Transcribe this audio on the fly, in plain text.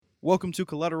Welcome to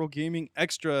Collateral Gaming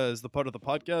Extras, the part of the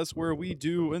podcast where we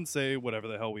do and say whatever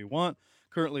the hell we want.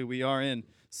 Currently, we are in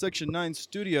Section 9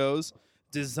 Studios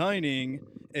designing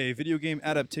a video game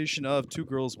adaptation of Two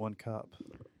Girls, One Cup.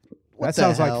 What That the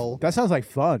hell? sounds like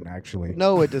fun, actually.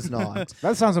 No, it does not.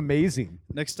 That sounds amazing.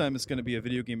 Next time, it's going to be a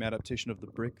video game adaptation of the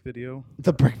Brick video.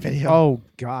 The brick video. Oh,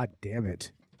 god damn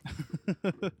it.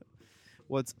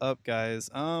 What's up, guys?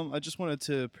 I just wanted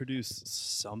to produce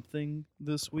something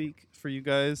this week for you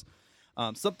guys.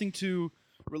 Something to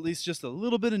release just a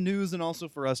little bit of news and also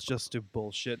for us just to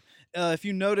bullshit. If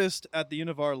you noticed at the end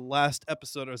of our last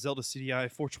episode, our Zelda CDI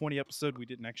 420 episode, we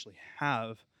didn't actually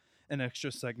have an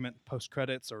extra segment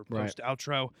post-credits or Right.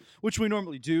 post-outro, which we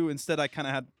normally do. Instead, I kind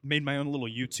of had made my own little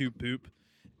YouTube poop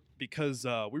because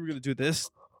we were going to do this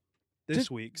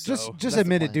week. So. Just That's the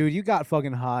admit it, plan. dude. You got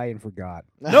fucking high and forgot.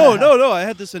 No, I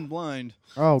had this in blind.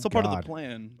 Oh, It's all part of the God.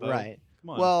 plan. But Right. Come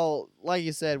on. Well, like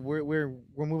you said, we're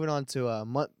moving on to a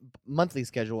monthly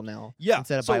schedule now. Yeah,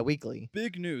 Instead of so- bi-weekly.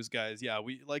 big news, guys. Yeah,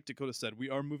 we like Dakota said, we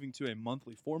are moving to a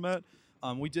monthly format.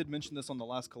 We did mention this on the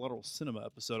last Collateral Cinema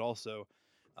episode, also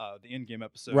the in-game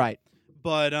episode. Right.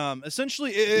 But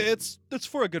essentially, it's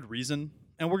for a good reason,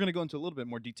 and we're gonna go into a little bit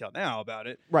more detail now about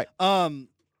it. Right.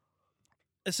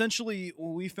 Essentially,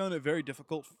 we found it very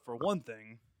difficult for one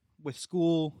thing, with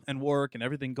school and work and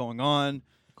everything going on,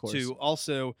 Of course. to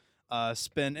also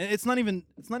spend. And it's not even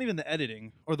the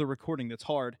editing or the recording that's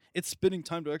hard. It's spending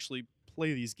time to actually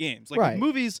play these games. Like Right. with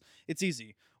movies, it's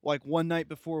easy. Like one night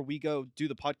before we go do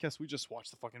the podcast, we just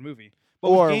watch the fucking movie. But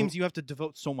Or- with games, you have to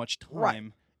devote so much time.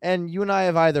 Right. And you and I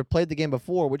have either played the game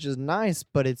before, which is nice,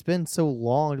 but it's been so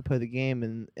long to play the game,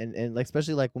 and like,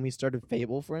 especially like when we started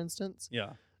Fable, for instance,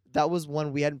 Yeah. that was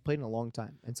one we hadn't played in a long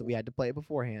time, and so we had to play it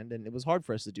beforehand, and it was hard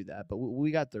for us to do that, but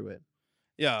we got through it.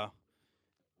 Yeah.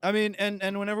 I mean,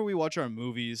 and whenever we watch our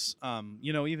movies,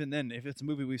 even then, if it's a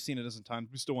movie we've seen a dozen times,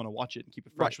 we still want to watch it and keep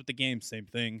it fresh. Right. With the game, same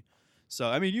thing. So,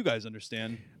 I mean, you guys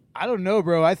understand. I don't know,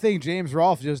 bro. I think James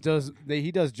Rolfe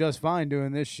he does just fine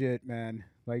doing this shit, man.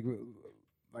 Like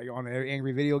on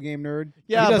Angry Video Game Nerd.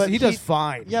 Yeah, he does, but he does he-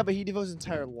 fine. Yeah, but he devotes his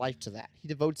entire life to that. He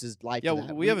devotes his life Yeah, to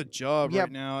that. we have a job yeah,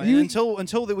 right now. you- and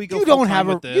until that we go You don't full-time have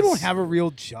a with this, you don't have a real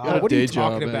job. Got a What are day you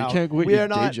talking job, man. about? You can't quit we your are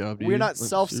not day job, dude. we're not Like, seriously.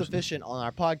 self-sufficient on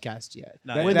our podcast yet.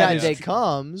 Nah, When that that is day true.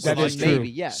 comes, That then is maybe true.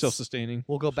 yes, Self-sustaining.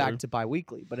 we'll go back Sure. to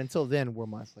bi-weekly. But until then, we're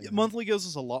monthly. Yeah, monthly gives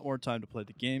us a lot more time to play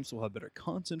the game, so we'll have better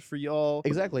content for y'all.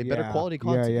 Exactly, better Yeah. quality Yeah,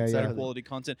 content. yeah, instead Better of- quality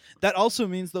content. That also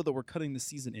means though that we're cutting the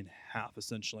season in half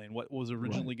essentially, and what was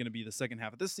originally going to be the second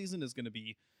half of this season is going to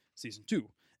be season 2,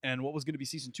 and what was going to be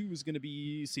season 2 is going to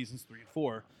be seasons 3 and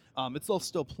 4. It's all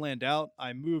still planned out.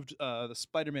 I moved the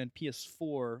Spider-Man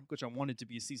PS4, which I wanted to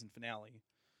be a season finale,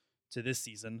 to this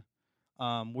season.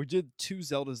 We did 2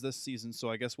 Zeldas this season,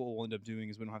 so I guess what we'll end up doing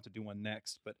is we don't have to do one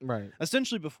next. But Right.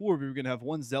 essentially, before we were going to have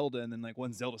one Zelda and then like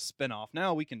one Zelda spinoff.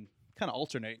 Now we can kind of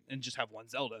alternate and just have one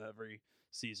Zelda every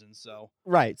season. So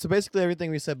Right. So basically, everything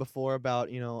we said before about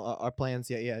our plans,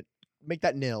 yeah, make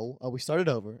that nil. We started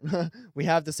over. We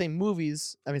have the same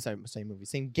movies. I mean, sorry,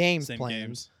 same games same planned,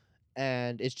 games.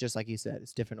 and it's just like you said,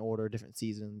 it's different order, different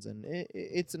seasons, and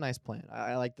it's a nice plan.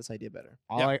 I like this idea better.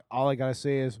 All I gotta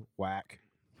say is whack,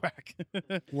 Whack.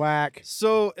 whack.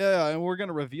 So and we're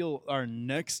gonna reveal our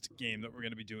next game that we're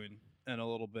gonna be doing in a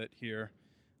little bit here.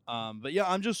 But yeah,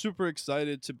 I'm just super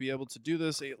excited to be able to do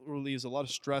this. It relieves a lot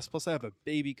of stress. Plus, I have a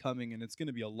baby coming, and it's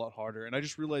gonna be a lot harder. And I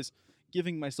just realized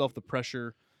giving myself the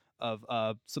pressure of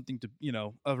something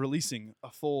to of releasing a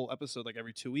full episode like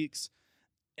every 2 weeks.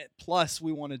 Plus,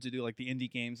 we wanted to do like the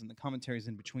indie games and the commentaries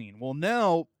in between. Well,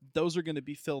 now those are going to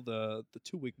be filled the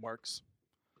 2 week marks.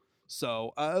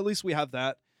 So at least we have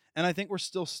that, and I think we're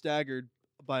still staggered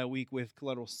by a week with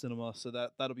Collateral Cinema, so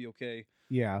that'll be okay.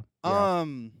 Yeah.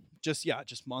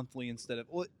 Just monthly instead of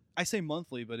I say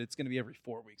monthly, but it's going to be every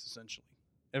 4 weeks essentially,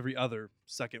 every other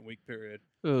second week period.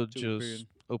 Oh, 2 week just period.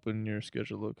 open your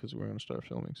schedule up because we're gonna start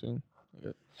filming soon.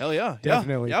 Hell yeah,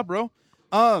 Definitely. yeah, bro.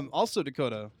 Also,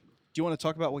 Dakota, do you want to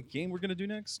talk about what game we're going to do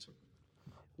next?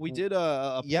 We did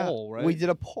a Yeah, poll, right? We did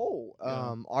a poll.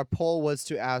 Yeah. Our poll was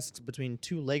to ask between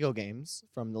 2 Lego games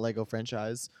from the Lego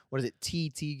franchise. What is it?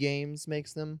 TT Games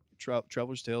makes them.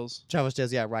 Traveler's Tales. Travis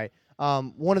does, yeah, right.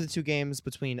 One of the 2 games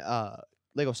between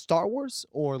Lego Star Wars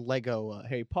or Lego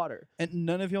Harry Potter. And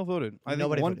none of y'all voted. I think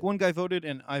Nobody one voted. guy voted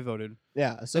and I voted.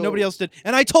 Yeah, so And nobody else did.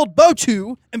 And I told Bo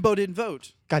to, and Bo didn't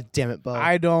vote. God damn it, Bo.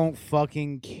 I don't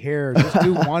fucking care. Just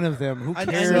do one of them. Who I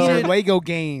cares? needed- Lego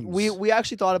games. we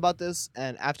actually thought about this,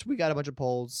 and after we got a bunch of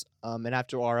polls, and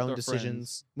after our own our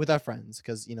decisions with our friends,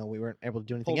 because we weren't able to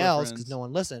do anything Polled our else because friends. no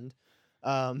one listened.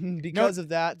 Because of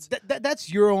that.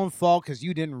 That's your own fault because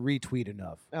you didn't retweet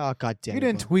enough. Oh god damn You it!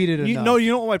 didn't bro. tweet it enough.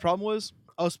 You know what my problem was?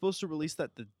 I was supposed to release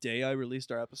that the day I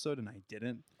released our episode, and I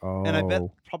didn't. Oh. And I bet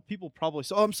people probably.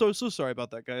 So I'm so sorry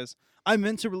about that, guys. I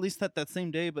meant to release that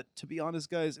same day, but to be honest,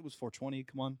 guys, it was 420.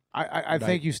 Come on, I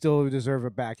think you still deserve a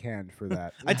backhand for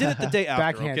that. I did it the day after.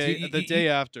 Backhand. Okay, the day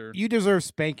after. You deserve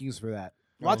spankings for that.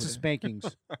 Lots of Okay. spankings.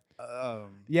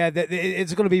 Um, Yeah,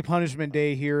 it's going to be punishment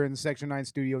day here in Section 9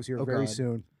 Studios here Oh, very God.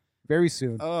 soon. Very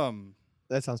soon.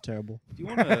 That sounds terrible. do you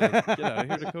want to get out of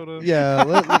here, Dakota? Yeah,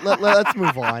 let's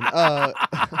move on.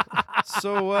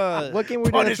 So, What game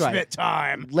we're doing? That's right.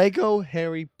 time. Lego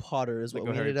Harry Potter is what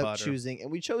Lego we Harry ended up Potter. choosing, and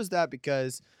we chose that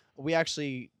because we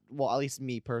actually, well, at least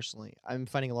me personally, I'm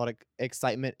finding a lot of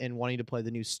excitement in wanting to play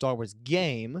the new Star Wars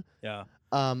game. yeah.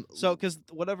 Um, So, because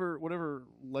whatever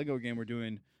Lego game we're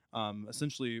doing,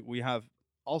 essentially we have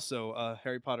also a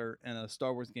Harry Potter and a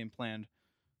Star Wars game planned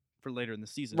for later in the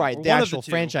season. right, Or the one of actual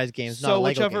two. franchise games, So not a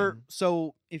Lego whichever. game.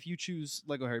 So if you choose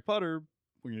Lego Harry Potter,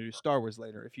 we're gonna do Star Wars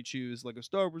later. If you choose Lego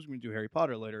Star Wars, we're gonna do Harry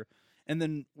Potter later. And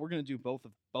then we're gonna do both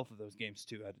of those games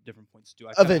too at different points too.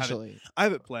 Eventually, I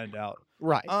have it planned out.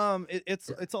 right?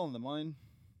 It's all in the mind.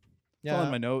 It's all yeah,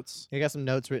 in my notes. I got some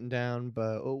notes written down,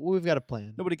 but we've got a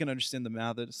plan. Nobody can understand the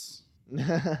math. It's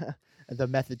The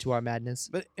method to our madness.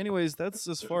 But anyways, that's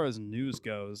as far as news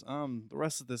goes. The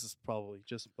rest of this is probably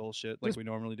just bullshit, like Just we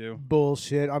normally do.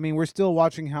 Bullshit. I mean, we're still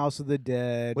watching House of the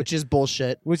Dead. Which is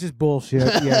bullshit. Which is bullshit.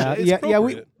 Yeah, It's yeah.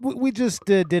 We appropriate. we just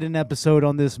did an episode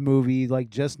on this movie like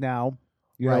just now.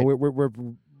 You know, Right. we're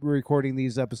recording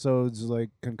these episodes like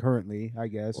concurrently, I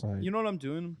guess. You know what I'm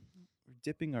doing? We're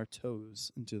dipping our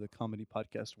toes into the comedy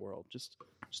podcast world. Just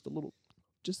a little.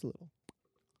 Just a little.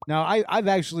 Now, I've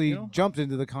actually You know? jumped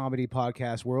into the comedy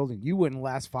podcast world, and you wouldn't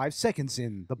last 5 seconds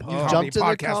in the You comedy Jumped to the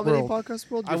podcast comedy world.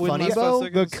 podcast world. I You're wouldn't funny, last 5 Bo?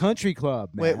 seconds. The Country Club,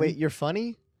 man. Wait, you're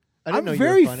funny? I didn't I'm know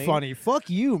very you were funny. Fuck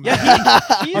you, man. Yeah,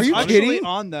 he's Are you actually kidding?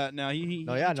 on that now. He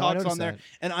Oh yeah, no, I talks noticed on there, that.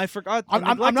 and I forgot.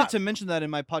 I'm I not- to mention that in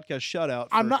my podcast shout out.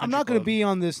 I'm not going to Club. be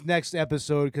on this next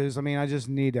episode because I mean I just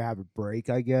need to have a break,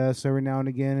 I guess, every now and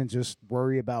again, and just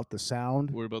worry about the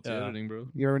sound. Worry about the Yeah. editing, bro.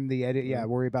 You're in the edit, yeah.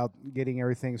 Worry about getting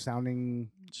everything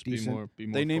sounding Just decent. be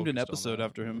more. They named an focused on episode that.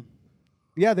 after him.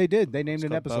 Yeah, they did. They named It's an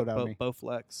called episode out of me. Bo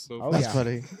Flex. Both Oh, That's yeah.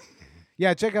 funny.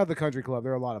 Yeah, check out the Country Club.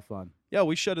 They're a lot of fun. Yeah,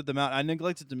 we shutted them out. I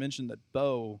neglected to mention that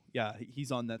Bo,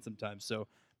 he's on that sometimes. So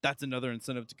that's another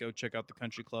incentive to go check out the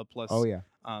Country Club. Plus, Oh yeah.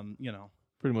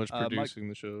 Pretty much Mike- producing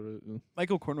the show. Right?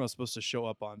 Michael Cornwell is supposed to show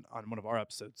up on one of our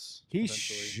episodes. He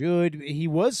eventually. should. He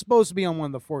was supposed to be on one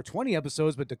of the 420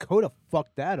 episodes, but Dakota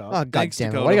fucked that up. Oh god Thanks, damn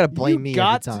it! Dakota. Why you gotta blame you me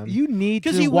got every time? You need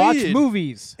 'Cause to he watch waited.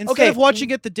 movies. Instead Okay. of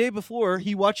watching it the day before,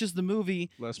 he watches the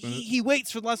movie. Last minute. He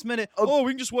waits for the last minute. Oh. Oh,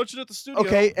 we can just watch it at the studio.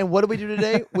 Okay, and what did we do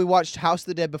today? We watched House of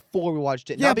the Dead before we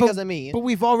watched it. Yeah, Not but- because of me. But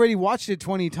we've already watched it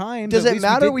 20 times. Does At it least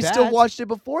matter? did We still that. watched it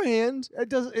beforehand. It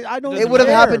does. I don't. Doesn't It would have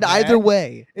care, happened either man.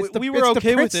 way. We were it's the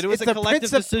okay with it. It was it's a the collective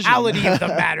decision. principality of the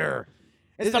matter.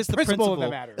 It's, It's the principle of the principle.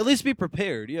 matter. At least be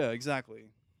prepared. Yeah, exactly.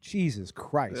 Jesus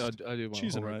Christ. Yeah, I do my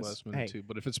Cheese and homework rice. last minute Hey. too.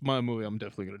 But if it's my movie, I'm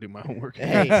definitely gonna do my homework.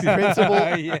 Hey,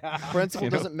 principle. Yeah. Principle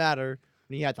You know? doesn't matter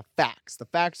when you had the facts. The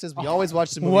facts is we always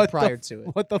watch the movie What the prior to it.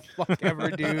 What the fuck ever,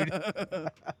 dude.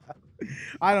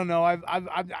 I don't know.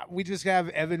 We just have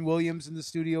Evan Williams in the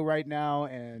studio right now,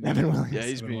 and Evan Williams. Yeah,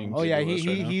 he's being. oh yeah, good with us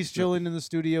right now. he's chilling in the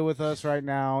studio with us right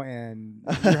now, and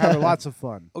we're having lots of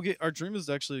fun. Okay, our dream is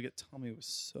actually to get Tommy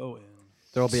Wiseau in.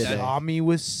 There'll be a That- day. Tommy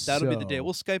was That'll be the day.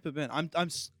 We'll Skype him in. I'm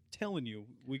telling you,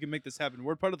 we can make this happen.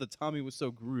 We're part of the Tommy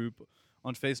Wiseau group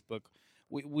on Facebook.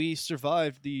 We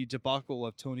survived the debacle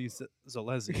of Tony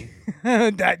Zalesi.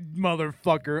 that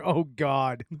motherfucker. Oh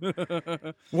God.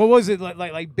 What was it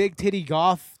like big titty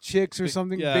goth chicks or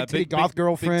something? Big titty goth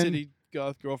girlfriend. Big titty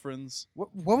goth girlfriends.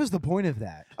 What was the point of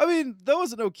that? I mean, that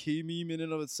was an okay meme in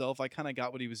and of itself. I kind of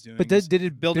got what he was doing. But He was did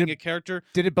it building did a character.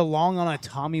 did it belong on a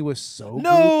Tommy Wiseau group?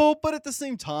 No, but at the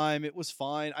same time, it was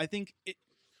fine. I think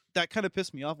that kind of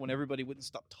pissed me off when everybody wouldn't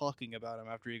stop talking about him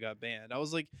after he got banned. I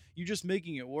was like, you're just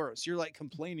making it worse. You're like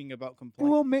complaining about complaining.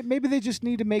 Well, maybe they just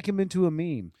need to make him into a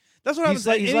meme. That's what happens.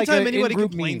 he's like Anytime a anybody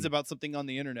in-group complains meme. about something on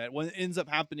the internet, what ends up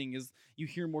happening is you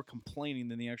hear more complaining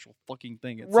than the actual fucking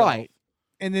thing itself. Right.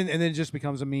 And then it just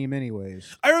becomes a meme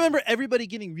anyways. I remember everybody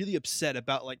getting really upset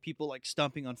about like people like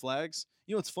stomping on flags.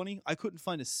 You know what's funny? I couldn't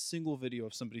find a single video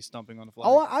of somebody stomping on a flag.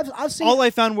 Oh, I've seen. All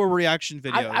I found were reaction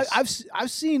videos.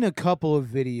 I've seen a couple of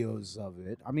videos of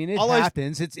it. I mean, it All I've-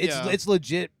 happens. It's yeah. it's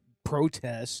legit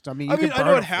protest. I mean, I you could know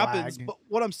burn it a happens, flag. but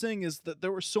what I'm saying is that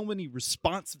there were so many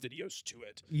response videos to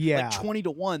it, Yeah. like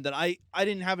 20-1, that I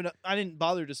didn't have enough. I didn't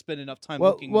bother to spend enough time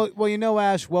well, looking. well, you know,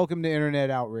 Ash. Welcome to internet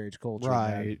outrage culture.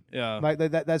 man. Right. Yeah. Like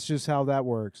that's just how that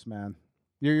works, man.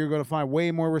 You're going to find way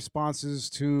more responses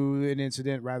to an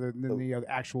incident rather than the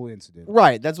actual incident.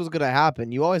 Right, that's what's gonna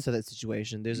happen. You always have that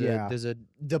situation. There's Yeah. a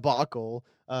debacle,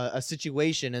 a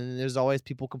situation, and there's always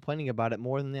people complaining about it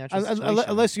more than the actual situation.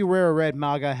 Unless you wear a red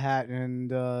MAGA hat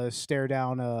and stare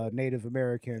down a Native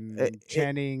American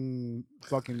chanting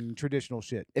fucking traditional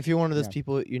shit. If you're one of those Yeah.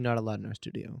 people, you're not allowed in our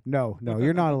studio. No,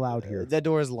 you're not allowed here. That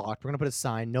door is locked. We're gonna put a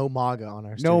sign: "No MAGA" on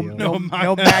our No, studio.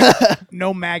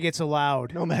 no maggots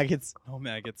allowed. No maggots. No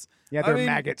maggots. Yeah, I they're mean,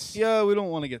 maggots. Yeah, we don't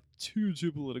want to get too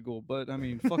political, but I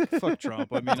mean, fuck Trump.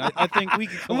 I mean, I think we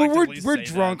can Well, collectively we're say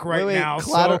drunk that. right Wait, now.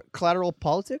 collateral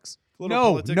politics. Political No,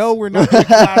 politics. no, we're not doing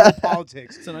collateral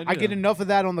politics. It's an I idea. get enough of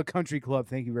that on the country club.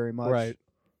 Thank you very much. Right.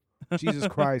 Jesus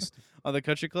Christ. On the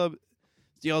country club.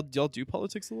 Do y'all do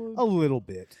politics a little? A little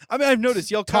bit. I mean, I've noticed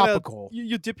y'all kinda, Topical.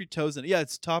 You dip your toes in it. Yeah,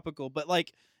 it's topical, but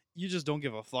like you just don't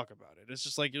give a fuck about it. It's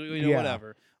just like you know Yeah.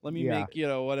 whatever. Let me Yeah. make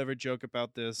whatever joke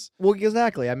about this. Well,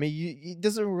 exactly. I mean, it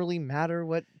doesn't really matter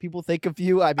what people think of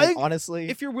you. I mean, think honestly,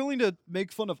 If you're willing to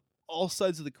make fun of all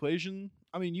sides of the equation,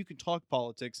 I mean, you can talk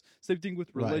politics. Same thing with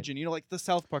Right. religion. You know, like the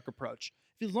South Park approach.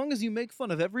 As long as you make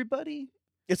fun of everybody,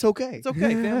 it's okay. it's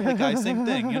okay. Family Guy, same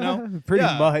thing. You know. Pretty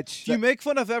Yeah. much. If you make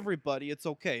fun of everybody, it's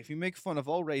okay. If you make fun of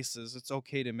all races, it's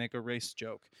okay to make a race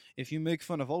joke. If you make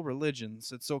fun of all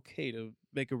religions, it's okay to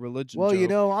make a religion Well, joke. you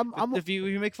know, If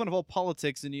you make fun of all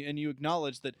politics and you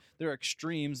acknowledge that there are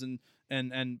extremes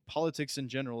and politics in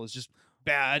general is just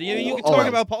bad, you can talk Always.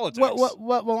 about politics.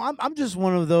 Well, I'm just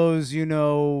one of those,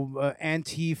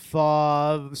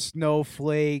 Antifa,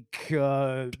 snowflake,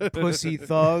 pussy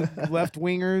thug, left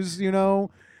wingers,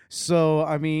 So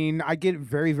I mean, I get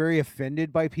very, very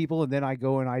offended by people, and then I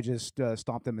go and I just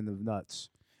stomp them in the nuts.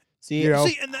 See, You know?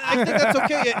 See, and I think that's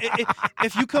okay.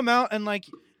 If you come out and like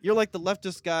you're like the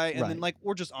leftist guy, and then Right. like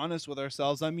we're just honest with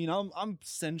ourselves. I mean, I'm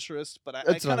centrist, but I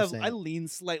That's what kind I'm of saying. I lean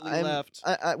slightly I'm- left.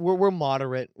 we're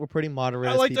moderate. We're pretty moderate.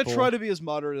 I as like to people. try to be as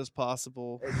moderate as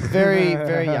possible. very,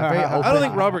 very, yeah, very open. I don't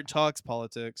think Robert talks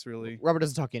politics really. Robert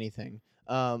doesn't talk anything,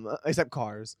 except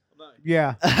cars.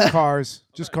 Yeah, cars,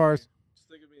 just cars. Just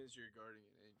think of me as your guardian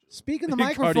angel. Speak in the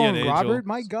Guardian microphone, angel. Robert.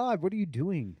 My God, what are you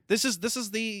doing? This is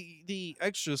the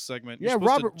extra segment. You're Yeah,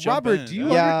 supposed to Robert. jump Robert, in. do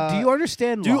you Yeah. do you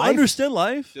understand? Do you life? understand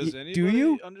life? Does Do anybody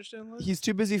you? understand life? He's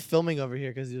too busy filming over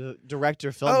here because he's a director,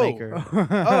 filmmaker.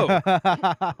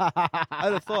 I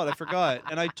had a thought. I forgot,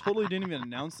 and I totally didn't even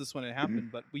announce this when it happened.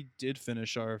 But we did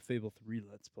finish our Fable 3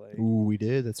 Let's Play. Ooh, we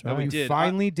did. That's No, right. we You did.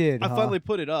 finally did. I huh? finally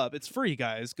put it up. It's free,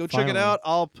 guys. Go check it Finally. out.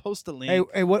 I'll post a link.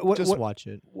 Hey, what Just what watch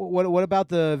it. what about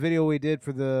the video we did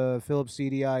for the Philips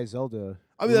CDI Zelda?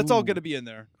 I mean, that's all Ooh. going to be in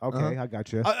there. Okay, Uh-huh. I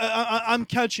got you. I'm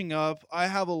catching up. I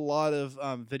have a lot of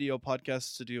video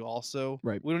podcasts to do. Also,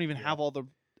 Right. We don't even have all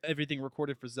everything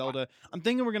recorded for Zelda. I'm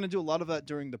thinking we're going to do a lot of that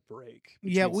during the break.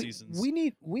 Yeah, between seasons.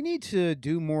 we need to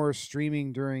do more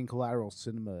streaming during Collateral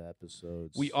Cinema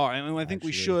episodes. We are, and I think we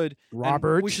Actually. should. And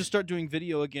Robert. we should start doing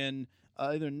video again.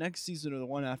 Either next season or the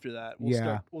one after that.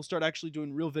 Yeah. We'll start actually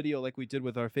doing real video like we did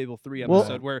with our Fable 3 Well-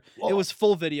 episode, where it was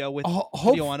full video with Ho-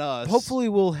 video on us. Hopefully,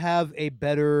 we'll have a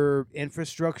better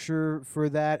infrastructure for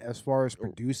that as far as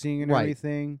producing and Right.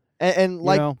 everything. And You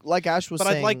like know? like Ash was but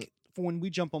saying, I'd like for when we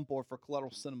jump on board for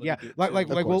Collateral Cinema. Yeah, to do it like too. like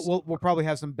Of like course. we'll probably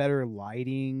have some better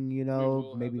lighting. We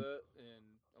will Maybe. have that, and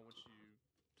I want you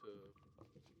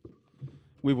to.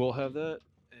 We will have that,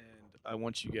 and I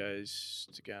want you guys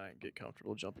to kind of get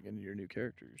comfortable jumping into your new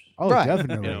characters. Oh, Right.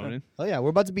 definitely. You know what I mean? oh yeah, we're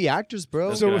about to be actors, bro.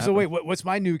 That's So gonna so wait, happen. what's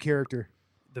my new character?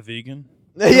 the vegan.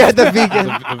 yeah, the vegan.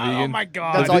 The Oh vegan. my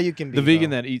God. That's all you can be. The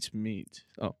vegan bro. that eats meat.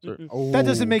 Oh, sorry. That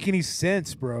doesn't make any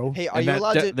sense, bro. Hey, are And you that-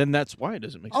 allowed that- to? Then that's why it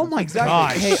doesn't make Oh sense. my Exactly.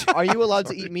 gosh. Hey, are you allowed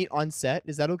to eat meat on set?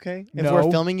 Is that okay? If No.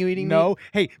 we're filming you eating meat? No.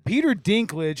 Hey, Peter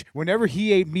Dinklage, whenever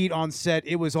he ate meat on set,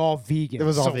 it was all vegan. It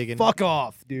was all So vegan. Fuck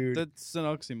off, dude. That's an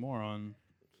oxymoron.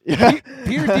 Yeah.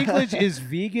 Peter Dinklage is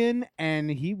vegan, and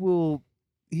he will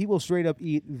straight up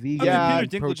eat vegan. Yeah. I mean,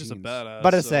 Peter Dinklage is a proteins. badass.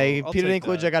 But to so say, I'll Peter take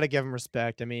Dinklage, that. I gotta give him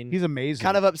respect. I mean, He's amazing.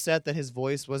 kind of upset that his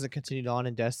voice wasn't continued on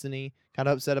in Destiny. Kind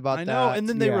of upset about I know, that. and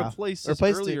then they Yeah. replaced his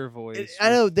Replaced it. earlier voice. I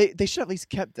know they should have at least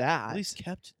kept that. At least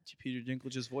kept Peter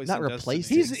Dinklage's voice. Not in replaced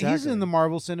Destiny. he's Exactly. in the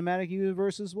Marvel Cinematic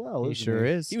Universe as well. he isn't sure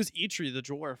is. He was Eitri the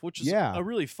dwarf, which is Yeah. a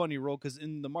really funny role because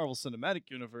in the Marvel Cinematic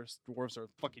Universe, dwarves are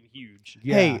fucking huge.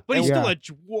 Yeah. Hey, But he's Yeah. still a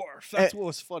dwarf. That's what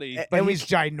was funny. and But we- he's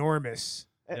ginormous.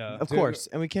 Yeah. Of course,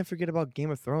 and we can't forget about Game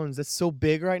of Thrones. That's so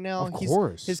big right now. Of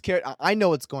course. His character. I know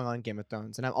what's going on in Game of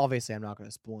Thrones, and I'm not going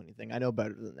to spoil anything. I know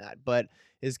better than that. But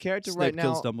his character Snape right now,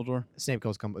 kills Dumbledore. Snape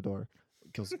kills Dumbledore.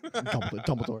 Kills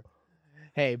Dumbledore.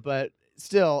 Hey, but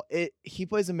still, he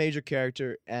plays a major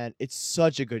character, and it's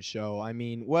such a good show. I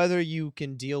mean, whether you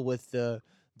can deal with the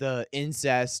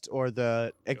incest or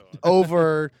the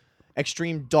over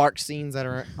extreme dark scenes that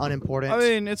are unimportant. I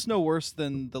mean, it's no worse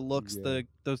than the looks Yeah.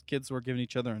 those kids were giving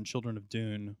each other in Children of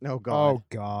Dune. oh god. Oh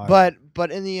God.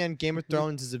 But in the end, Game of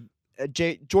Thrones is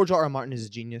George R. R. Martin is a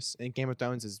genius, and Game of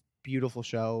Thrones is a beautiful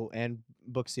show and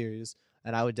book series,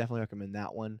 and I would definitely recommend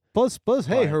that one. plus, hey,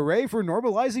 Fine. hooray for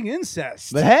normalizing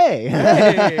incest. But hey,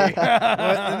 Hey.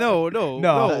 What?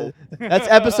 No. that's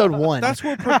episode 1. That's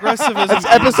where progressivism. That's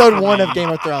is episode for 1 me. of Game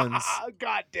of Thrones.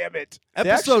 God damn it.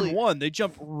 Episode actually- 1, they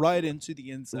jump right into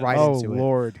the incest. Right Oh into it.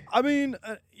 Lord. I mean,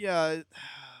 yeah.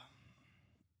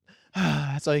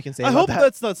 That's all you can say. I about hope that.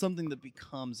 that's not something that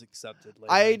becomes accepted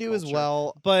later. I in do as culture.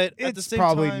 well. But at the It's same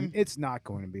probably time, it's not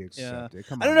going to be accepted.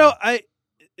 Come I on. don't know.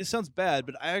 It sounds bad,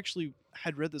 but I actually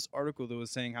had read this article that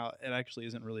was saying how it actually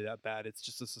isn't really that bad. It's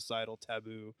just a societal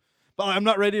taboo. But I'm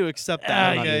not ready to accept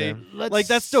that. not Okay, either. like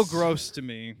that's still gross to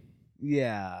me.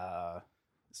 Yeah.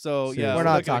 So yeah, We're not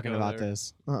not gonna talking go about there.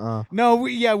 this. No,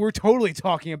 we're totally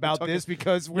talking about talking- this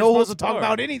because we're No supposed holds to talk barred.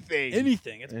 about anything.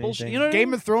 Anything. It's bullshit. Anything. You know what I Game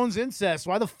mean? of Thrones incest.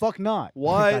 Why the fuck not?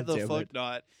 Why God the damn fuck it.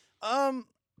 not?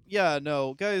 Yeah,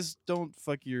 no, guys, don't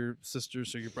fuck your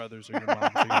sisters or your brothers or your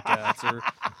moms or your dads or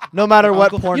No matter what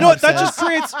uncle. porn. You know what? That just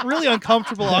creates really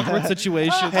uncomfortable, awkward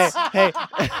situations. hey.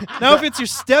 Now, if it's your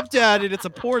stepdad and it's a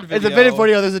porn video, It's a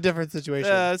video. There's a different situation.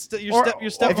 Yeah, it's your Or- step, your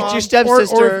if stepmom. if it's your Or,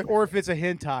 stepsister, or if it's a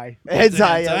hentai. hentai.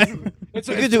 hentai. yes. It's, You it's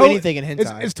can do totally- anything in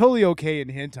hentai. It's totally okay in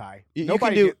hentai. You can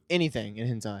Nobody do get- anything in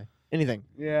hentai. Anything.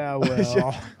 Yeah,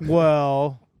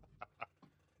 well.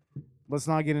 Let's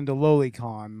not get into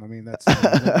lolicon. I mean, that's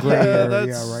gray area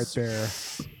that's- right there.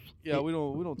 Yeah, we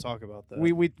don't talk about that.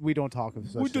 We don't talk of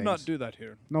such we do not things. do that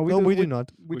here. No, No, we do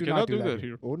not. We do not do that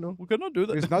here. Oh no. We cannot do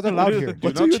that. It's not allowed here. Do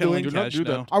What not are you challenge doing? Do not Cash do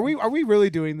now. that. Are we really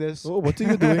doing this? Oh, what are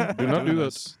you doing? Do not do that.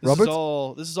 This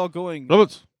Robert? is all going.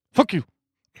 Robert, fuck you.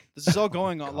 This is all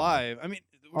going on live. I mean,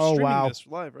 we're Oh, streaming wow. this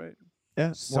live, right? Yeah,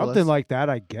 more or Something less. like that,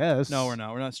 I guess. No, we're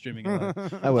not. We're not streaming it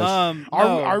live. I wish. No.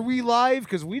 Are we live?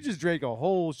 Because we just drank a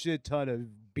whole shit ton of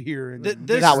beer. And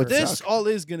This That would this suck. all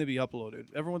is going to be uploaded.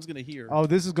 Everyone's going to hear. Oh,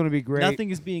 this is going to be great. Nothing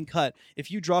is being cut. If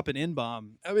you drop an in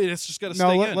bomb, I mean, it's just got to No,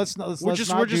 stay let, in. let's not. Let's, we're let's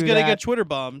just not we're just do gonna that. get Twitter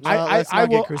bombed. Well, let's not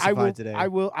get crucified today. I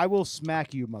will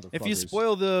smack you, motherfuckers. If you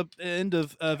spoil the end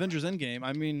of Avengers Endgame,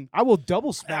 I mean, I will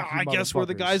double smack you, I guess we're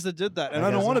the motherfuckers. guys that did that, and I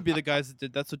I don't guess. want to be the guys that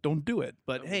did that, so don't do it.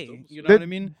 But hey, you know The- what I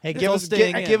mean? Hey, It's give all us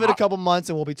staying in. give it a couple months,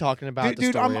 and we'll be talking about the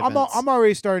Dude, story I'm events.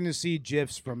 already starting to see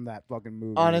gifs from that fucking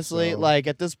movie. Honestly, so- like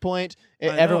at this point,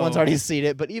 I everyone's know. already seen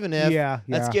it. But even if, yeah,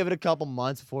 let's give it a couple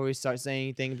months before we start saying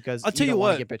anything because I'll tell you don't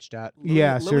wanna what. get bitched at.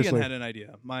 Yeah, Lillian seriously. had an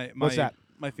idea. My What's that?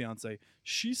 My fiance.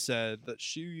 She said that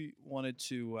she wanted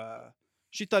to.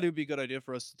 She thought it would be a good idea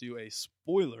for us to do a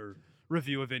spoiler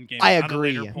review of Endgame. I at a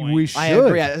later agree. point. We should. I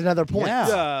agree. At another point. Yeah.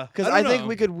 Yeah, Because I I, don't think know.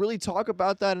 we could really talk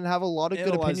about that and have a lot of good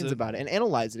Analyze opinions it. about it and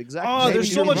analyze it exactly. Oh, Maybe there's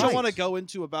so you're much I right. want to go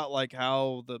into about like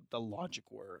how the logic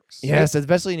works. Yes,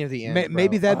 especially near the end.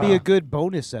 Maybe bro. that'd be a good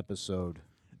bonus episode.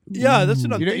 Yeah, that's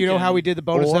what I'm You know how we did the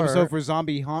bonus Or- episode for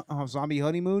Zombie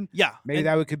Honeymoon? Yeah, Maybe and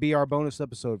that could be our bonus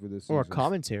episode for this or season.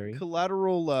 commentary.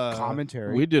 collateral.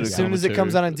 Commentary. We did a As soon as it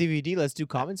comes commentary. out on DVD, let's do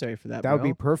commentary for that. That would bro.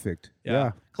 be perfect. Yeah.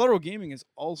 Yeah. Collateral Gaming is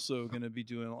also going to be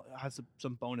doing has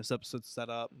some bonus episodes set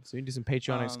up. So you can do some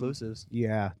Patreon Um, exclusives.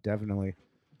 Yeah, definitely.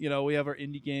 You know, we have our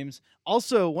indie games.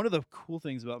 Also, one of the cool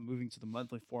things about moving to the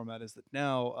monthly format is that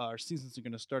now our seasons are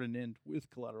going to start and end with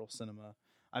Collateral Cinema.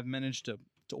 I've managed to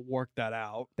work that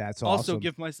out. That's Also, awesome.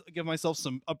 give myself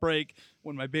a break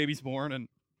when my baby's born, and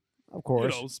Of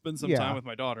course. you know, spend some Yeah. time with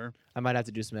my daughter. I might have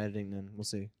to do some editing then. We'll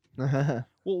see.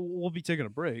 We'll be taking a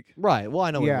break, Right. Well,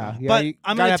 I know. Yeah, what yeah. but you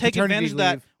I'm gotta going have to take paternity advantage of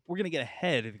that. leave. We're going to get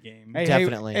ahead of the game. Hey,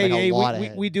 Definitely, Hey, like a hey, lot we,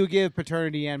 ahead. we do give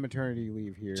paternity and maternity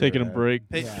leave here. Taking a break,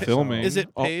 Pay- yeah, filming. Is it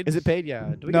Oh, paid? Is it paid?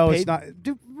 Yeah. Do we No, get paid? it's not.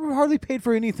 Dude, we're hardly paid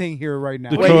for anything here right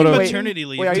now. The What do you mean Dakota- maternity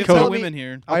leave? Wait, are We you have telling me- women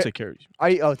here. I'll I- take care of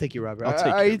you. Oh, thank you, Robert. I'll take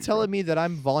Are care you of you. telling me that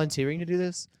I'm volunteering to do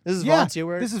this? This is Yeah, volunteer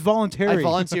work. This is voluntary. I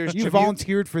volunteer as You tribute?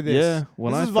 volunteered for this. Yeah,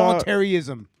 when this I is thought-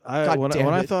 voluntarism. God When damn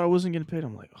I it. thought I wasn't getting paid,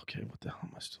 I'm like, okay, what the hell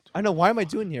am I still doing? I know. Why am I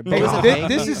doing here? This- Bo isn't This, paying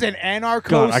this me. is an anarcho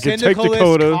God, I can take syndicalist.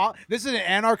 Dakota. This is an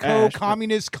Ash, anarcho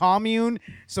communist commune.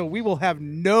 So we will have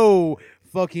no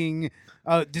fucking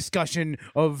discussion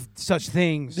of such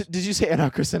things. Did you say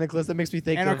anarcho-syndicalist? That makes me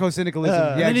think Anarcho-syndicalism. Uh,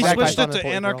 yeah, And then he exactly. switched it to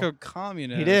Point, girl.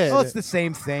 anarcho-communist. He did. Oh, it's the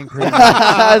same thing. Pretty much.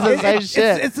 It's the same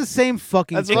shit. It's the same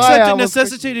fucking That's thing. why I Except it almost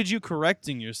necessitated you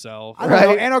correcting yourself. I don't know.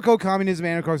 Right. Anarcho-communism,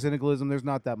 anarcho-syndicalism. There's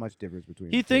not that much difference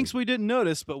between. He the two. thinks we didn't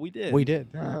notice, but we did. We did.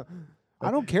 I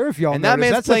don't care if y'all. And that notice.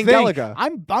 man's That's the playing thing. Galaga.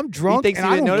 I'm drunk. thinks and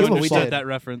he I didn't don't notice, You give but a we fuck. understood did. that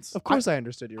reference. Of course, I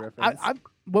understood your reference.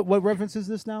 What reference is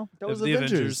this now? that was the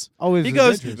Avengers. Avengers. Oh, it's He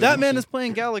goes, Avengers. that man is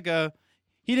playing Galaga.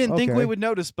 He didn't think we Okay. would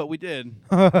notice, but we did.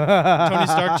 Tony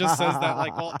Stark just says that,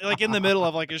 like in the middle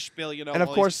of like a spiel, you know. And of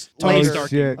while course, Tony later, Stark.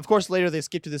 shit. of course, later they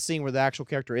skip to the scene where the actual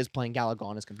character is playing Galaga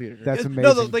on his computer. That's he's-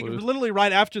 amazing. No, like literally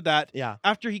right after that, yeah.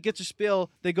 after he gets a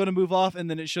spiel, they go to move off, and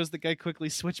then it shows the guy quickly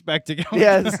switch back to Galaga.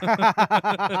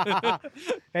 Yes.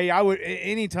 Hey, I would.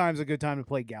 Any time's a good time to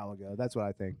play Galaga. That's what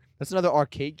I think. That's another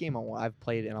arcade game I've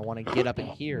played, and I want to get up in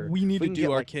here. We need If we to can do get,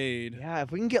 like- arcade. Yeah,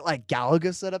 if we can get like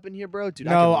Galaga set up in here, bro, dude.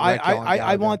 No, I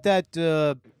I want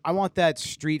that. I want that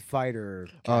Street Fighter.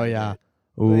 Oh yeah.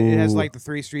 It has like the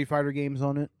 3 Street Fighter games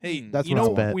on it. Hey, That's you what know I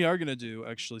what bet. we are gonna do?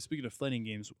 Actually, speaking of fighting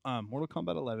games, Mortal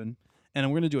Kombat 11, and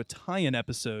we're gonna do a tie-in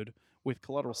episode with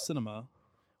Collateral Cinema,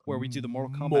 where we do the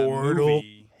Mortal Kombat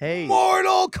movie. Hey.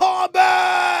 Mortal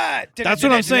Kombat. That's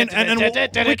what I'm saying, and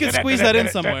we could squeeze that in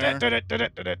somewhere.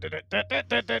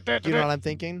 You know what I'm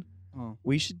thinking? Oh.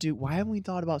 We should do. Why haven't we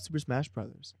thought about Super Smash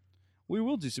Brothers? We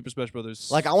will do Super Smash Brothers.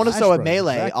 Like, I want to Smash show a Brothers,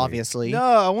 Melee, exactly. obviously. no,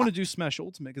 I want to do Smash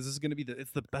Ultimate because this is gonna be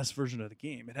it's the best version of the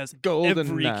game. It has Golden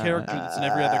every Knight. character that's in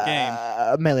every other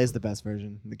game. Melee is the best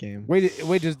version of the game. Wait.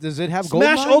 Does it have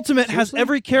Smash GoldenEye? Ultimate has Seriously?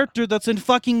 every character that's in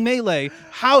fucking Melee.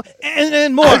 How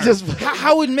and more? I just-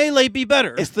 How would Melee be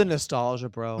better? It's the nostalgia,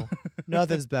 bro.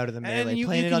 Nothing's better than Melee. and you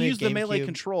playing it can on use your the Melee GameCube.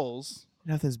 controls.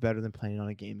 Nothing's better than playing it on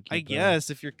a GameCube. I bro. guess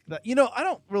if you're, I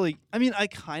don't really. I mean, I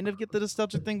kind of get the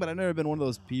nostalgic thing, but I've never been one of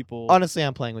those people. Honestly,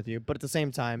 I'm playing with you, but at the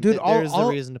same time, Dude, there's all-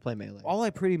 the reason to play Melee. All I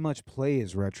pretty much play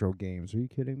is retro games. Are you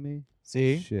kidding me?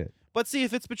 See? Shit. But see,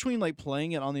 if it's between like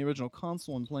playing it on the original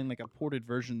console and playing like a ported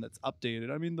version that's updated,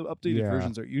 I mean, the updated Yeah.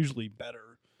 versions are usually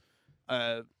better.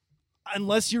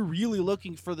 Unless you're really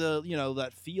looking for the,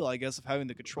 that feel, I guess, of having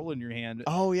the controller in your hand.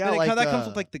 Oh yeah, Then like that comes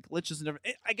with like the glitches and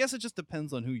everything. I guess it just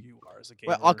depends on who you are as a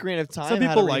gamer. well, Ocarina of Time had a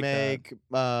people like that. remake,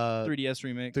 3DS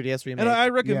remake. 3DS remake. And I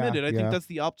recommend Yeah, it. I think yeah. that's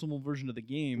the optimal version of the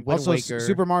game. Wind Also, Waker.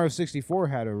 Super Mario 64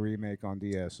 had a remake on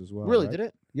DS as well. really right? did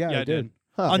it? Yeah, Yeah, it I did.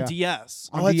 Huh. On Yeah. DS.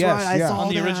 On Oh, that's DS, right. I yeah. saw On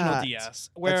the original that. DS.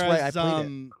 right, I Whereas played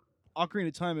it. Ocarina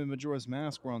of Time and Majora's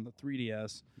Mask were on the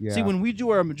 3DS. Yeah. See, when we do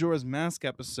our Majora's Mask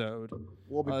episode,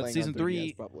 We'll be playing on season 3DS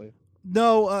 3 probably.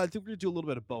 no, I think we're going to do a little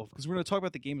bit of both because we're going to talk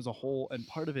about the game as a whole, and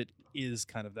part of it is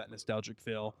kind of that nostalgic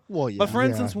feel. Well, yeah. But for Yeah,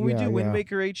 instance, when we yeah, do Wind yeah.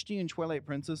 Waker HD and Twilight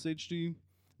Princess HD,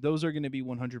 those are going to be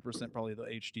 100% probably the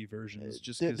HD versions.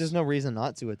 Just 'cause- there's no reason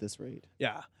not to at this rate.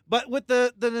 yeah. But with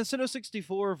the Nintendo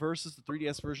 64 versus the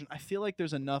 3DS version, I feel like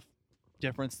there's enough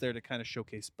difference there to kind of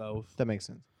showcase both. That makes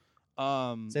sense.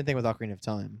 Um, Same thing with Ocarina of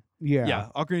Time. yeah.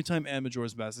 Ocarina of Time and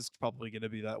Majora's Mask is probably going to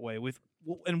be that way.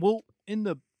 We'll in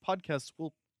the podcast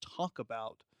we'll talk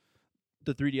about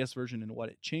the 3DS version and what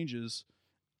it changes,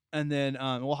 and then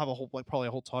we'll have probably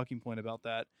a whole talking point about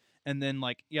that. And then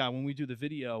when we do the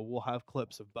video, we'll have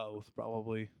clips of both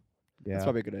probably. Yeah. That's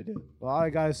probably a good idea. Well, all I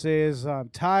gotta say is I'm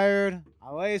tired.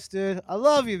 I wasted. I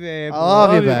love you, babe. I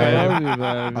love you, babe. Love you,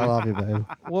 babe. I love you, babe.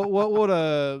 What would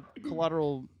a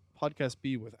Collateral podcast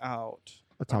be without?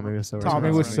 Tommy Wiseau.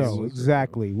 Tommy That's right. Wiseau.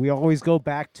 Exactly. We always go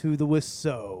back to the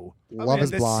Wiseau. Love mean, is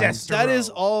the blind. sister- That is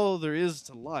all there is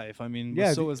to life. I mean,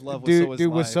 Yeah, so is love. Dude, so is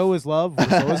dude, life. Wiseau is love.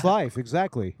 Wiseau is life.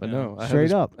 Exactly. But Yeah. no, I have Straight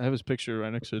his, up. I have his picture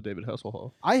right next to David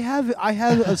Hasselhoff. I have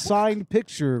a signed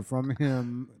picture from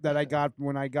him that I got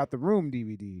when I got the Room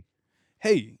DVD.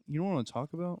 Hey, you know what I want to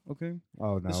talk about? Okay,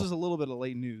 Oh no. this is a little bit of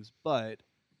late news, but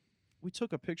we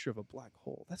took a picture of a black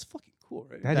hole. That's fucking cool,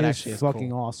 right? that that is actually is fucking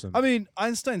cool. awesome. I mean,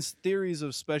 Einstein's theories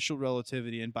of special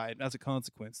relativity and by as a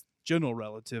consequence, general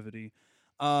relativity,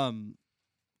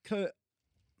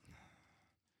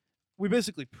 we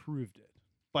basically proved it.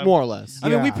 More or less. I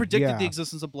mean, we Yeah, predicted the yeah.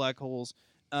 existence of black holes,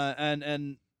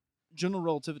 and general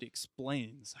relativity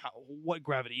explains what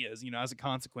gravity is. As a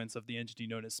consequence of the entity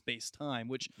known as space-time,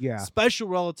 which yeah. special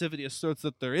relativity asserts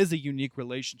that there is a unique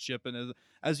relationship, and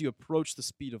as you approach the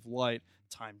speed of light,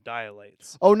 time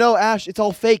dilates. Oh no, Ash! It's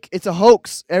all fake. It's a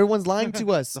hoax. Everyone's lying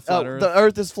to us. The flat Earth. The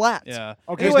Earth is flat. Yeah.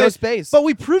 Okay. There's no space. But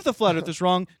we proved the flat Earth is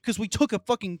wrong because we took a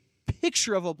fucking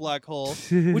picture of a black hole,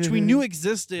 which we knew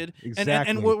existed, and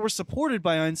Exactly. were supported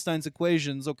by Einstein's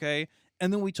equations. Okay,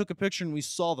 and then we took a picture and we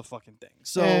saw the fucking thing.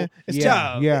 So, it's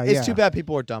yeah. too bad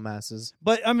people are dumbasses.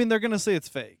 but I mean, they're gonna say it's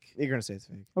fake. You're gonna say it's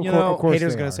fake. Of, You cour- know, of course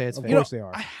haters they gonna are. say it's Of fake. course they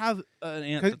are. I have an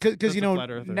aunt Because you know flat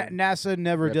earther. NASA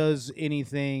never Rip. does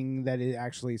anything that it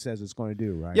actually says it's going to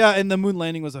do, right? Yeah, and the moon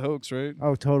landing was a hoax, right?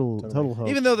 Oh, total Totally. hoax.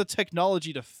 Even though the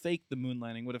technology to fake the moon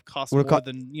landing would have cost Would've more co-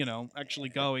 than actually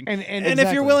going. and And if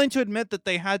exactly. you're willing to admit that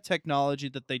they had technology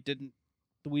that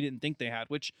we didn't think they had,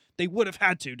 which they would have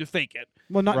had to fake it,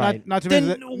 well, Right. not to then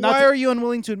mention that, why are you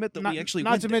unwilling to admit that not, we actually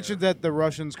not went to mention there? that the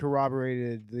Russians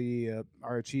corroborated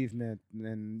our achievement,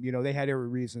 and they had every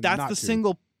reason. That's not the to.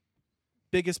 single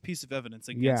biggest piece of evidence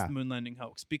against Yeah. the moon landing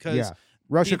hoax, because Yeah,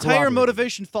 Russia the entire corroborated.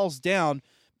 motivation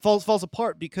falls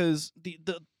apart, because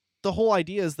the whole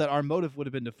idea is that our motive would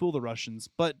have been to fool the Russians,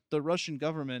 but the Russian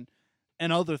government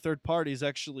and other third parties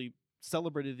actually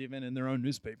celebrated the event in their own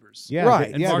newspapers. Yeah, Right,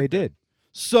 They, and yeah, they marked it. did.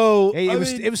 So Hey, I it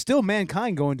was mean, it was still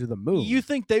mankind going to the moon. you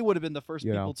think they would have been the first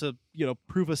You know. people to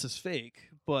prove us as fake,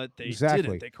 but they Exactly.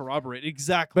 didn't. They corroborate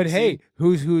exactly. But See? hey,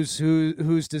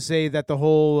 who's to say that the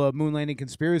whole moon landing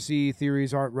conspiracy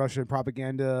theories aren't Russian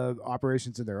propaganda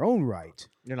operations in their own right?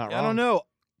 You're not I wrong. don't know.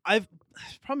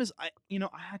 Problem is, I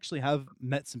actually have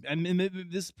met some. I mean,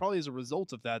 this probably is a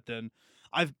result of that. Then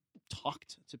I've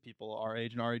talked to people our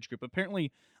age and our age group.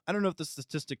 Apparently, I don't know if the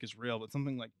statistic is real, but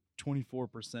something like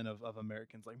 24% of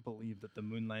Americans believe that the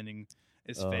moon landing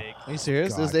is fake. Are you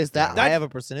serious? God Is that damn. high of a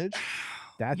percentage?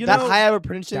 That You that know, high of a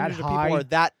percentage that of people high- are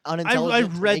that I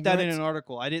unintelligent? and read that in ignorant? an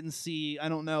article. I didn't see. I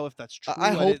don't know if that's true.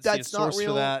 I hope didn't see a that's not source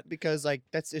real for that. because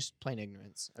that's just plain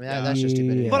ignorance. I mean, Yeah. that's just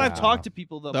stupidity. But I've Yeah. talked to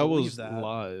people that, That believe was that.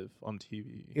 live on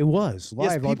TV. it was Yes,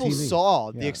 live on people TV.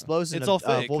 saw the Yeah. explosion. It's of, all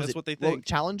fake. what was That's it? what they Well, think.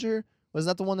 Challenger, was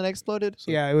that the one that exploded? So-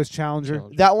 Yeah, it was Challenger.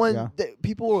 Challenger. That one. Yeah.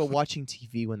 People were watching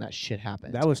TV when that shit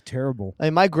happened. That was terrible. I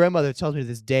mean, my grandmother tells me to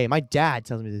this day. My dad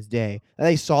tells me to this day, and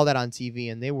they saw that on TV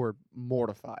and they were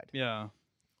mortified. Yeah.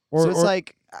 So it's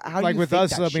like, how do like you with fake us,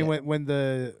 that I mean, shit?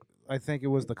 when I think it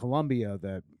was the Columbia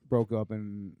that broke up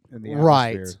in the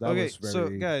Right. atmosphere. That Okay, was so,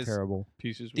 very guys, terrible.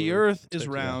 Pieces. The were Earth is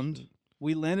taken round. out.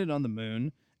 We landed on the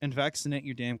moon, and vaccinate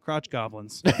your damn crotch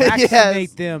goblins. Vaccinate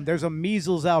Yes. them. There's a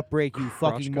measles outbreak, you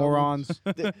Crotch fucking goblins.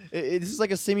 morons. This is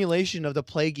like a simulation of the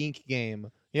Plague Inc.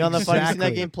 game. You know, on the fun seen that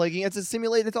Exactly. game, Plague Inc. It's a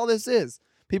simulate. That's all this is.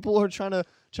 People are trying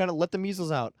to let the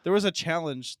measles out. There was a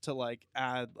challenge to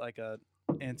add a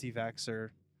anti-vaxxer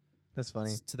That's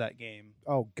funny. to that game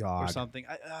Oh or God. something.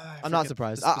 I I'm not forget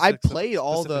surprised. the I specifics of- played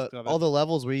all specifics of it. the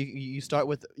levels where you start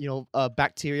with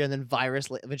bacteria and then virus.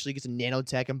 Eventually gets a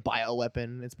nanotech and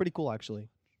bioweapon. It's pretty cool actually.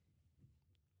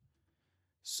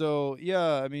 So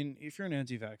yeah, I mean, if you're an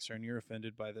anti-vaxxer and you're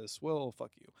offended by this, well,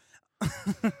 fuck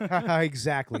you.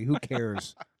 Exactly. Who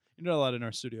cares? You're not allowed in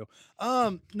our studio.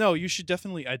 No, you should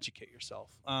definitely educate yourself.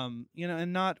 And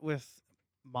not with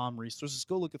mom resources.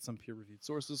 Go look at some peer-reviewed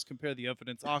sources. Compare the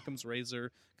evidence. Occam's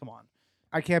razor. Come on.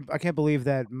 I can't believe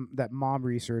that mom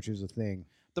research is a thing.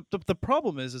 The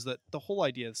problem is that the whole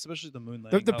idea, especially the moon The,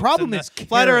 landing, the hoax problem and is that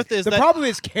flat Karen. Earth is the that problem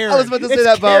is Karen. I was about to say It's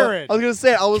that, Bo. Karen. I was gonna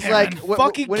say it. I was Karen. like,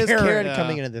 Fucking when is Karen. Karen Yeah.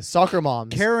 coming into this? Soccer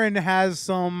moms. Karen has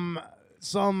some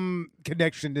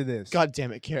connection to this. God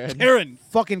damn it, Karen. Karen.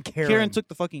 Fucking Karen. Karen took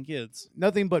the fucking kids.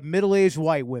 nothing but middle-aged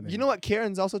white women. You know what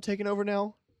Karen's also taken over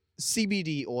now?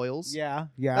 CBD oils. Yeah,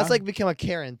 yeah. That's become a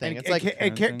Karen thing. And, It's like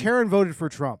Karen thing. Karen voted for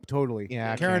Trump. Totally.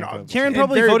 Yeah, Karen. Karen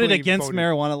probably invariably voted against voted.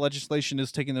 marijuana legislation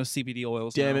is taking those CBD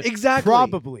oils. Damn now. it.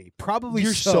 exactly. Probably.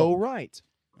 You're so right.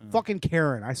 Fucking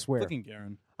Karen. I swear. Fucking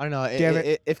Karen. I don't know. Damn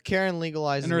it. If Karen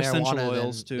legalizes And her essential marijuana,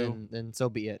 oils, too. then so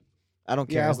be it. I don't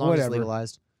care Yeah, as long as it's whatever.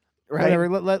 legalized. Right.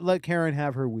 Whatever. Let Karen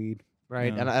have her weed.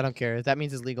 Right. Yeah. And I don't care if that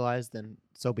means it's legalized. Then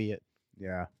so be it.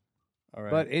 Yeah. All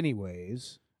right. But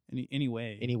anyways,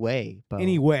 anyway. Anyway. Bo.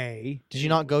 anyway, Did you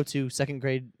not go to second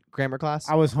grade grammar class?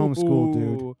 I was homeschooled,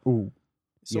 Ooh. dude. Ooh.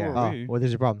 So Yeah. are Oh, we. well,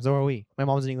 there's your problem. So are we. My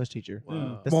mom's an English teacher.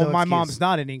 Wow. That's Well, no my excuse. mom's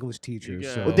not an English teacher,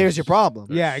 Yeah. so Well, there's your problem.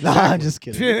 yeah, Nah, exactly. I'm just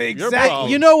kidding. exactly.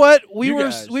 problem. You know what? We You were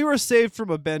guys. we were saved from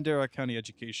a Bandera County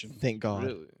education. Thank God.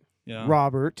 Really? Yeah.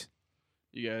 Robert.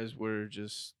 You guys were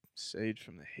just saved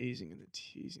from the hazing and the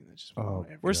teasing that just Oh, went on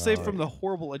every We're saved God. from the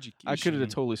horrible education. I could have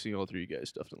totally seen all three of you guys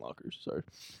stuffed in lockers. Sorry.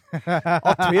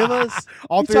 All three of us?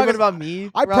 All You three of talking us- about me?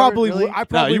 I Robert, probably really? would. I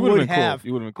probably you would've would been cool. have.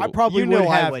 You would have been I cool. probably You know would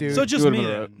I have, wouldn't. dude. So just You me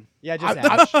would've been then. Yeah, just I-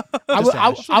 Ash. I Just was-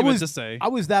 Ash. Shouldn't I even was- to say. I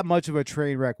was that much of a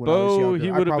train wreck when I was Bo, younger. he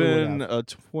I would have probably been have. a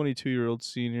 22-year-old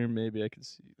senior. Maybe I could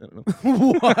see. I don't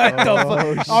know. What the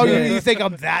Oh, fuck? Oh, shit. you think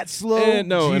I'm that slow? Eh,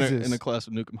 no, in Jesus. a class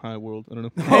of Nukem High World. I don't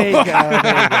know. There you go.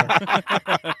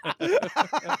 There you go.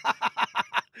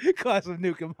 Class of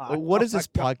Nukem High. What does Oh this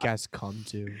my God. podcast come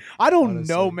to? I don't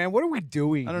know, honestly? man. What are we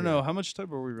doing? I don't here? know how much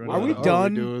time are we running. Are we on?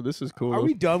 done? This is cool. Are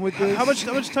we done with this? How much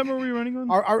time are we running on?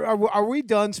 Are we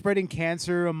done spreading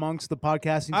cancer amongst the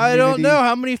podcasting community? I don't know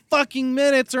how many fucking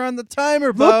minutes are on the timer.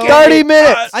 Look Bo. at 30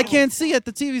 minutes. I can't see it.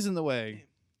 The TV's in the way.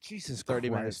 Jesus 30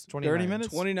 Christ. minutes. 30 minutes.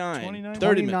 29. 29? 30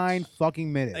 29 minutes.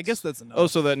 fucking minutes. I guess that's enough. Oh,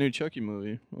 so that new Chucky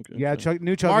movie. Okay. Yeah,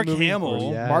 new Chucky Mark movie.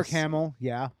 Hamill. Yes. Mark Hamill.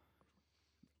 Yeah.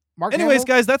 Mark Anyways, Hamill?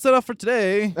 guys, that's enough for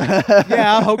today.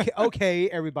 Yeah. Okay.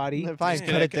 Everybody. Fine, Just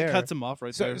cut gonna it there. Cuts him off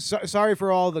right there. Sorry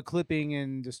for all the clipping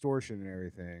and distortion and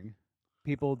everything.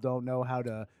 People don't know how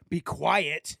to be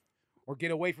quiet or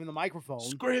get away from the microphone.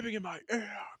 Screaming in my ear.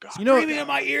 God. You know, Screaming in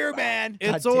my ear, man.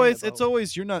 it's God damn always it, it's Bo.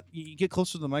 always you get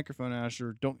closer to the microphone,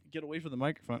 Asher. Don't get away from the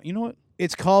microphone. You know what?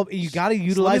 It's called. You got to let me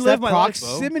utilize live that my life, Bo.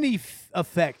 proximity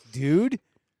effect, dude.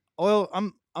 Well,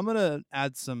 I'm gonna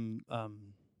add some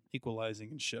equalizing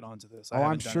and shit onto this. I I'm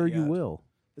haven't done sure it you yet. will.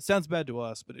 It sounds bad to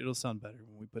us, but it'll sound better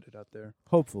when we put it out there.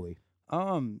 Hopefully.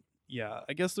 Yeah.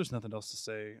 I guess there's nothing else to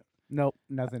say. Nope.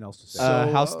 Nothing else to say.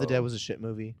 House of the Dead was a shit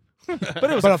movie. But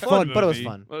it was But a a fun, fun- But it was movie.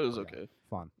 fun. Well, it was okay.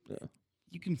 Fun.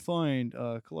 You can find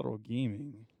Collateral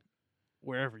Gaming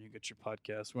wherever you get your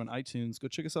podcasts. We're on iTunes. Go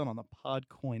check us out on the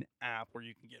Podcoin app where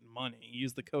you can get money.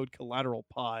 Use the code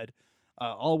CollateralPod,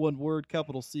 all one word,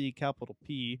 capital C, capital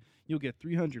P. You'll get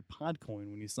 300 Podcoin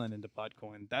when you sign into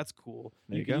Podcoin. That's cool.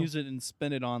 There you can go. use it and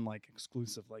spend it on like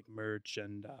exclusive like merch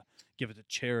and give it to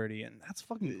charity, and that's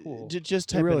fucking cool. Just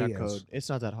type really in our is. code. It's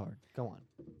not that hard. Go on.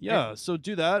 Yeah, so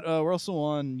do that. We're also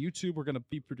on YouTube. We're going to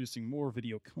be producing more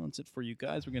video content for you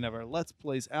guys. We're going to have our Let's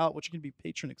Plays out, which are going to be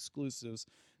patron exclusives.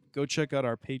 Go check out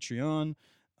our Patreon.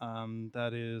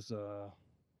 That is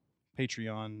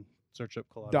Patreon. Search up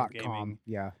Collateral .com. Gaming.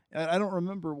 Yeah. I don't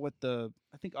remember what I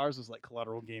think ours was like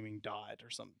Collateral Gaming or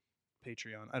some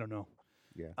Patreon. I don't know.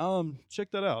 Yeah.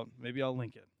 Check that out. Maybe I'll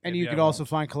link it. And Maybe you I could also won't.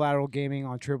 find Collateral Gaming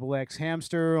on Triple X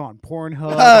Hamster, on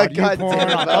Pornhub, God on damn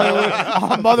YouPorn, it.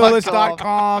 on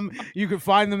Motherless.com. You can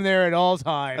find them there at all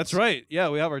times. That's right. Yeah,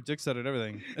 we have our dicks out and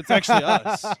everything. It's actually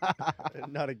us.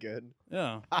 Not a good.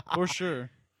 Yeah, for sure.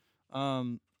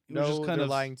 We're No, just kind they're of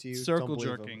lying to you. Don't circle believe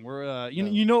 'em. jerking. We're No.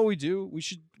 you know what we do? We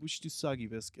should do Soggy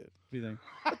Biscuit. What do you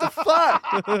think?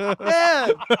 Fuck.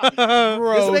 Man.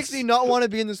 Gross. This makes me not want to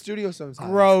be in the studio sometimes.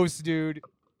 Gross, dude.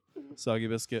 Soggy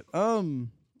Biscuit.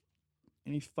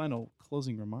 Any final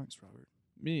closing remarks, Robert?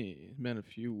 Me, man, a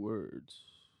few words.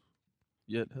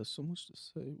 Yet has so much to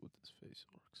say with his facial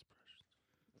expression.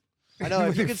 I know. If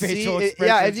With you your could see, facial yeah, if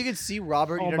expressions. you could see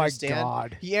Robert, Oh you'd my understand.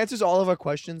 God. He answers all of our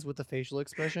questions with the facial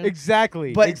expression.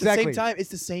 Exactly. But exactly. at the same time, it's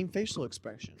the same facial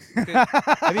expression. Have you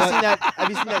seen that? Have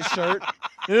you seen that shirt?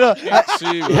 No.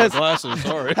 See with Yes. glasses,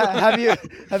 sorry.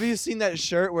 Have you seen that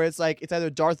shirt where it's like it's either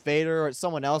Darth Vader or it's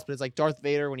someone else, but it's like Darth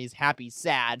Vader when he's happy,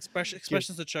 sad.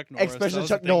 Expressions of Chuck Norris. Expressions that of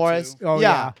was a Chuck thing, Norris. too. Oh,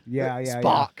 Yeah. yeah.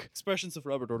 Spock. Expressions of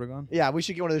Robert Ortegon. Yeah, we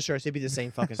should get one of those shirts. It'd be the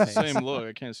same fucking face. Same look.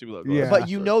 I can't see without Yeah. glasses. But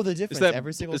you know the difference It's that,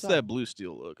 every single it's time. that blue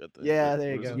steel look, I think. Yeah,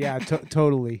 there you What is go. it? Yeah,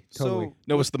 totally. So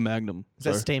No, it's the Magnum. It's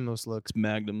that Sorry. Stamos look. It's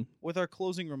Magnum. with our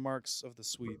closing remarks of the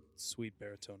sweet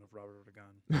baritone of Robert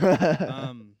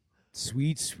Ortegon.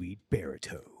 Sweet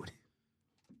baritone.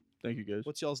 Thank you, guys.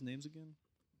 What's y'all's names again?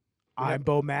 I'm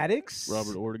Bo Maddox.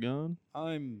 Robert Ortegon.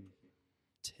 I'm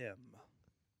Tim.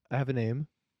 I have a name.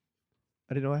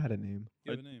 I didn't know I had a name.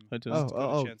 You have a name. Hi, Tim. Oh,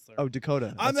 Dakota Chancellor.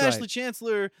 Dakota. I'm That's Ashley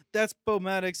Chancellor. That's Bo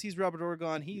Maddox. He's Robert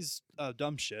Oregon. He's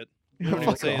dumb shit. We Fuck don't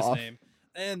even say his off. name.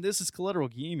 And this is Collateral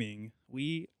Gaming.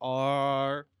 We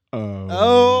are. Right.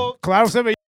 Oh. Cloud